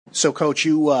So, Coach,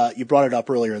 you brought it up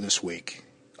earlier this week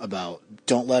about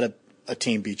don't let a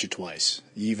team beat you twice.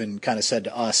 You even kind of said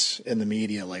to us in the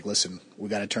media, like, listen, we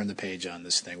got to turn the page on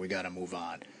this thing. We got to move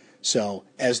on. So,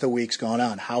 as the week's gone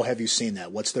on, how have you seen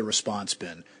that? What's the response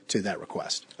been to that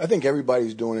request? I think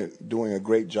everybody's doing a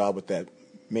great job with that.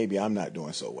 Maybe I'm not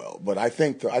doing so well, but I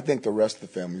think the rest of the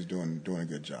family's doing a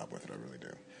good job with it. I really do.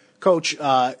 Coach,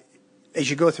 as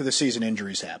you go through the season,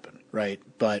 injuries happen, right?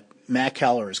 But Matt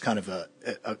Keller is kind of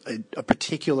a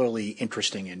particularly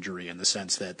interesting injury in the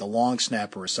sense that the long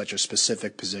snapper is such a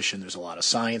specific position. There's a lot of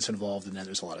science involved in it.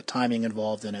 There's a lot of timing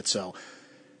involved in it. So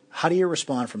how do you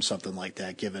respond from something like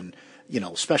that, given,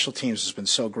 special teams has been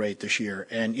so great this year?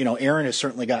 And, Aaron has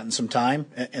certainly gotten some time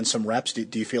and some reps.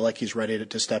 Do you feel like he's ready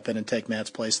to step in and take Matt's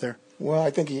place there? Well, I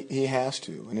think he has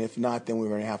to. And if not, then we're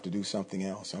going to have to do something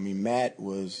else. I mean, Matt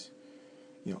was,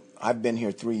 I've been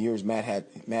here 3 years.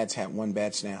 Matt's had one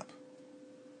bad snap.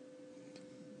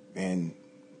 And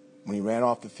when he ran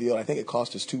off the field, I think it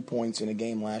cost us 2 points in a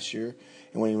game last year.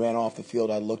 And when he ran off the field,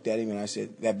 I looked at him and I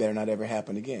said, that better not ever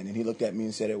happen again. And he looked at me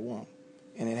and said, it won't.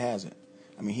 And it hasn't.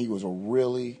 I mean, he was a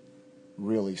really,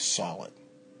 really solid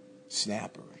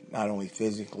snapper, not only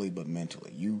physically but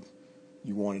mentally. You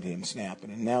wanted him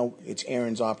snapping. And now it's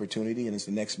Aaron's opportunity, and it's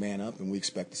the next man up, and we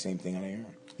expect the same thing out of Aaron.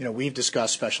 We've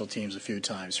discussed special teams a few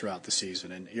times throughout the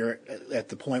season, and you're at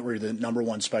the point where you're the number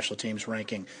one special teams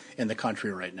ranking in the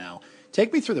country right now.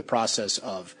 Take me through the process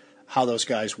of how those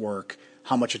guys work,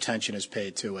 how much attention is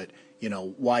paid to it,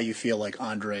 why you feel like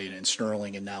Andre and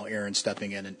Sterling and now Aaron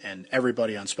stepping in, and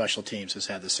everybody on special teams has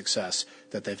had the success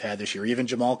that they've had this year. Even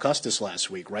Jamal Custis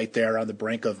last week, right there on the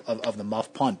brink of the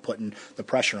muff punt, putting the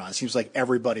pressure on. It seems like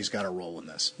everybody's got a role in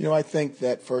this. I think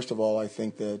that, first of all,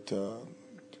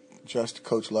 just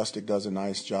Coach Lustig does a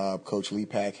nice job. Coach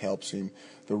Lepak helps him.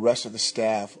 The rest of the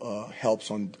staff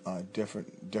helps on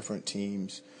different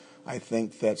teams. I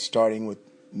think that starting with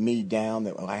me down,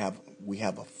 that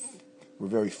we're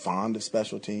very fond of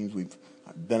special teams. We've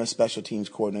been a special teams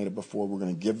coordinator before. We're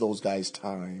going to give those guys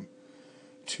time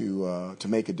to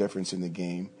make a difference in the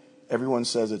game. Everyone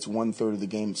says it's 1/3 of the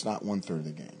game. It's not 1/3 of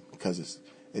the game because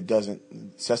it doesn't.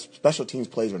 Special teams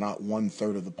plays are not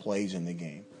 1/3 of the plays in the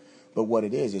game. But what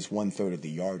it is 1/3 of the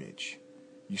yardage.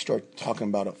 You start talking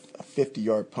about a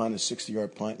 50-yard punt, a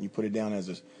 60-yard punt, and you put it down as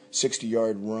a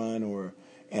 60-yard run,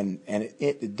 and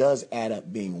it does add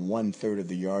up being 1/3 of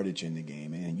the yardage in the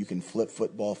game. And you can flip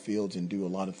football fields and do a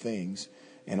lot of things.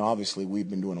 And obviously we've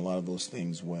been doing a lot of those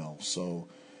things well. So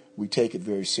we take it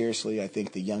very seriously. I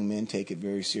think the young men take it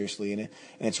very seriously in it.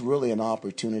 And it's really an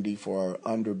opportunity for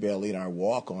our underbelly and our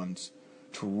walk-ons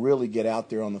to really get out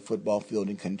there on the football field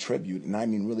and contribute, and I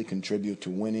mean really contribute to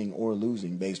winning or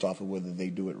losing based off of whether they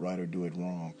do it right or do it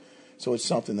wrong. So it's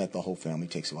something that the whole family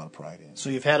takes a lot of pride in. So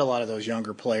you've had a lot of those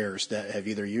younger players that have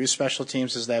either used special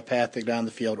teams as that path to get down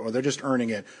the field, or they're just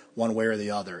earning it one way or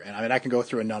the other. And I can go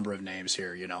through a number of names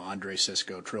here, Andre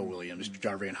Sisco, Trill Williams,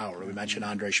 Jarvian Howard. We mentioned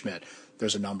Andre Schmidt.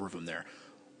 There's a number of them there.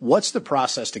 What's the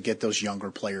process to get those younger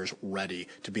players ready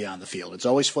to be on the field? It's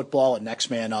always football and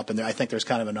next man up, and I think there's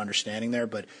kind of an understanding there,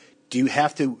 but do you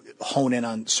have to hone in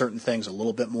on certain things a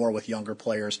little bit more with younger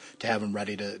players to have them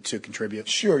ready to contribute?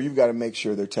 Sure, you've got to make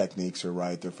sure their techniques are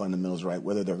right, their fundamentals are right,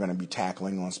 whether they're going to be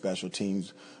tackling on special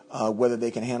teams, whether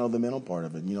they can handle the mental part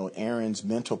of it. Aaron's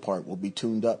mental part will be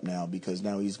tuned up now because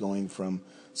now he's going from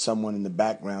someone in the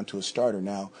background to a starter.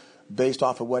 Now, based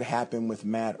off of what happened with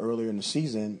Matt earlier in the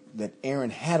season, that Aaron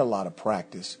had a lot of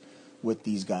practice with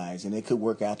these guys, and it could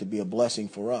work out to be a blessing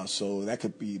for us. So that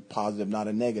could be positive, not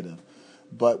a negative.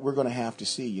 But we're going to have to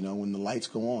see, when the lights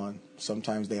go on,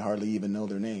 sometimes they hardly even know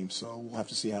their names. So we'll have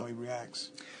to see how he reacts.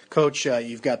 Coach,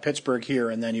 you've got Pittsburgh here,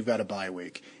 and then you've got a bye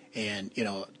week. And,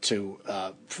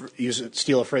 to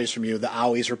steal a phrase from you, the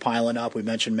owies are piling up. We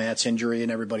mentioned Matt's injury,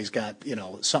 and everybody's got,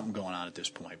 something going on at this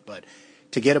point. But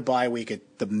to get a bye week at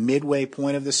the midway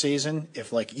point of the season,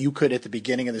 if you could at the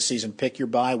beginning of the season pick your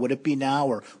bye, would it be now,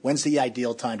 or when's the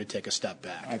ideal time to take a step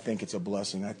back? I think it's a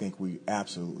blessing. I think we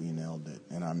absolutely nailed it,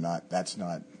 and that's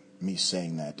not me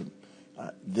saying that.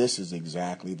 This is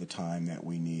exactly the time that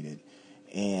we need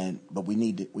it, but we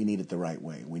need it the right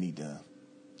way. We need to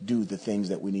do the things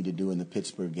that we need to do in the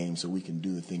Pittsburgh game so we can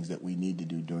do the things that we need to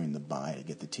do during the bye to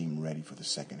get the team ready for the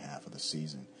second half of the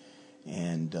season.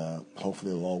 And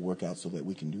hopefully it'll all work out so that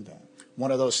we can do that. One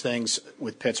of those things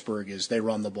with Pittsburgh is they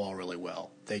run the ball really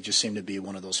well. They just seem to be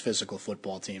one of those physical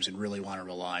football teams and really want to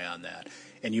rely on that.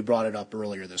 And you brought it up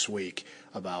earlier this week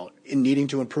about needing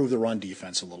to improve the run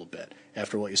defense a little bit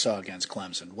after what you saw against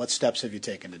Clemson. What steps have you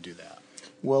taken to do that?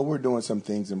 Well, we're doing some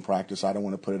things in practice. I don't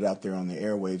want to put it out there on the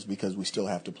airwaves because we still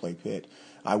have to play Pitt.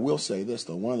 I will say this,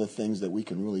 though. One of the things that we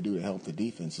can really do to help the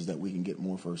defense is that we can get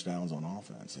more first downs on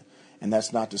offense. And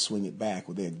that's not to swing it back.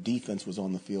 The defense was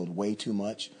on the field way too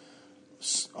much.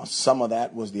 Some of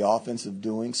that was the offensive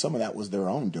doing. Some of that was their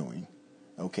own doing,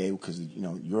 okay, because,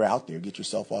 you're out there. Get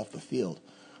yourself off the field.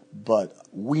 But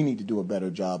we need to do a better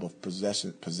job of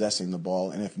possessing the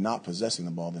ball, and if not possessing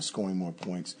the ball, then scoring more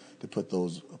points to put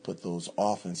those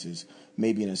offenses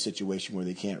maybe in a situation where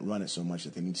they can't run it so much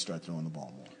that they need to start throwing the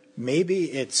ball more. Maybe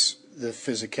it's the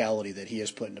physicality that he has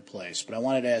put into place, but I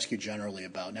wanted to ask you generally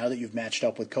about, now that you've matched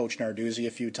up with Coach Narduzzi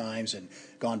a few times and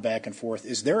gone back and forth,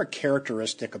 is there a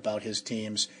characteristic about his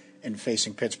teams and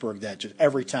facing Pittsburgh that just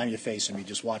every time you face him, you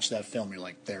just watch that film, you're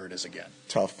like, there it is again?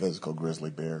 Tough, physical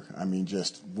grizzly bear. I mean,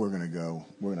 we're going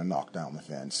to knock down the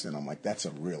fence. And I'm like, that's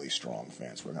a really strong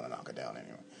fence. We're going to knock it down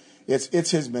anyway. It's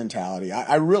his mentality.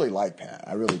 I really like Pat.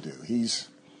 I really do. He's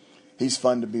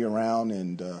fun to be around,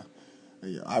 and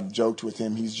I've joked with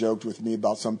him. He's joked with me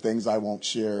about some things I won't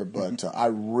share, but I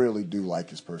really do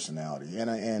like his personality.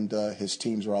 And his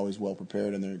teams are always well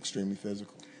prepared, and they're extremely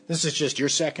physical. This is just your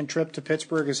second trip to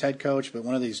Pittsburgh as head coach, but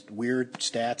one of these weird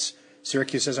stats,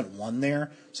 Syracuse hasn't won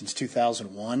there since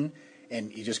 2001,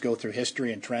 and you just go through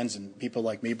history and trends, and people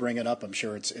like me bring it up. I'm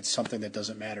sure it's something that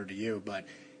doesn't matter to you, but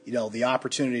the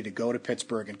opportunity to go to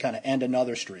Pittsburgh and kind of end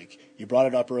another streak. You brought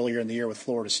it up earlier in the year with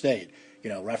Florida State,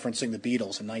 referencing the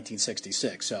Beatles in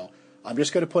 1966. So I'm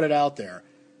just going to put it out there.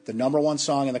 The number one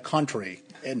song in the country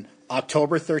in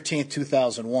October 13th,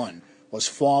 2001 was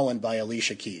Fallin' by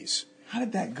Alicia Keys. How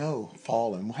did that go?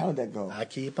 Falling. How did that go? I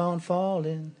keep on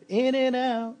falling in and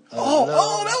out. Oh,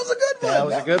 that was a good one. That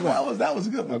was a good one. That was a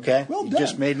good one. Okay. Well done. You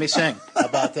just made me sing. How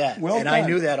about that? Well and done. I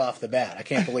knew that off the bat. I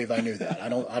can't believe I knew that.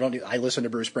 I listened to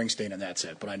Bruce Springsteen and that's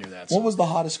it, but I knew that. What was the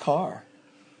hottest car?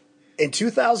 In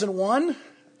 2001?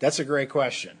 That's a great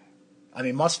question. I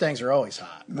mean, Mustangs are always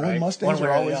hot, right? Mustangs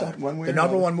are always hot. The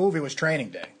number one movie was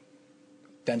Training Day.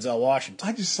 Denzel Washington.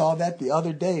 I just saw that the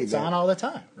other day. It's on all the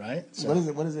time, right? So,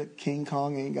 What is it? King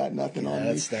Kong ain't got nothing on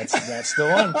me. That's the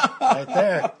one right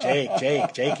there.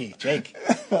 Jakey.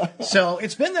 So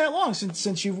it's been that long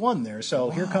since you've won there. So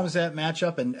Here comes that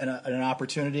matchup and an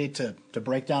opportunity to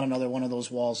break down another one of those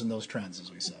walls and those trends,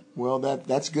 as we said. Well,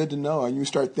 that's good to know. And you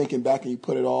start thinking back and you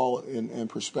put it all in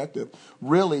perspective.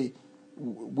 Really,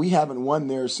 we haven't won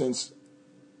there since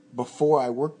before I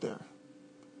worked there.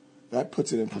 That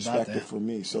puts it in perspective for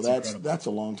me. So that's a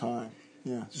long time.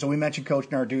 Yeah. So we mentioned Coach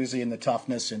Narduzzi and the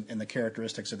toughness and the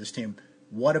characteristics of this team.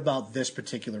 What about this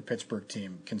particular Pittsburgh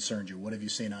team concerned you? What have you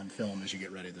seen on film as you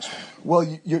get ready this week?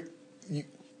 Well,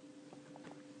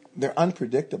 they're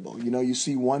unpredictable. You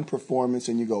see one performance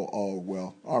and you go, oh,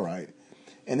 well, all right.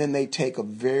 And then they take a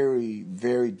very,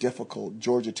 very difficult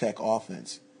Georgia Tech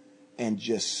offense and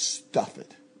just stuff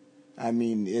it. I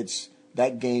mean,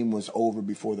 that game was over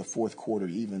before the fourth quarter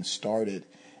even started.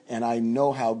 And I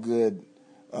know how good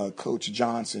Coach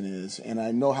Johnson is, and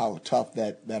I know how tough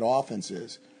that offense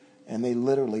is. And they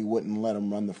literally wouldn't let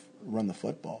them run the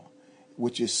football,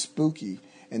 which is spooky.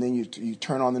 And then you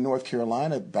turn on the North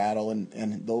Carolina battle,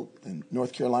 and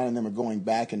North Carolina and them are going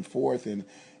back and forth. And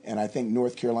I think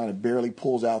North Carolina barely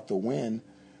pulls out the win.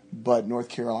 But North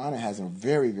Carolina has a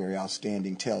very, very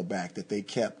outstanding tailback that they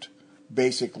kept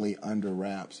basically under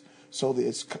wraps. So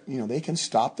it's they can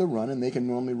stop the run and they can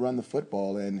normally run the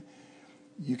football, and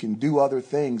you can do other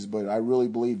things. But I really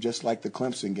believe, just like the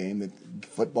Clemson game, that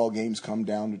football games come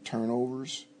down to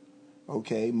turnovers,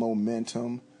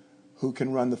 momentum, who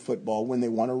can run the football when they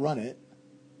want to run it,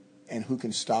 and who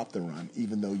can stop the run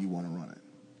even though you want to run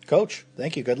it. Coach,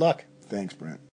 thank you. Good luck. Thanks, Brent.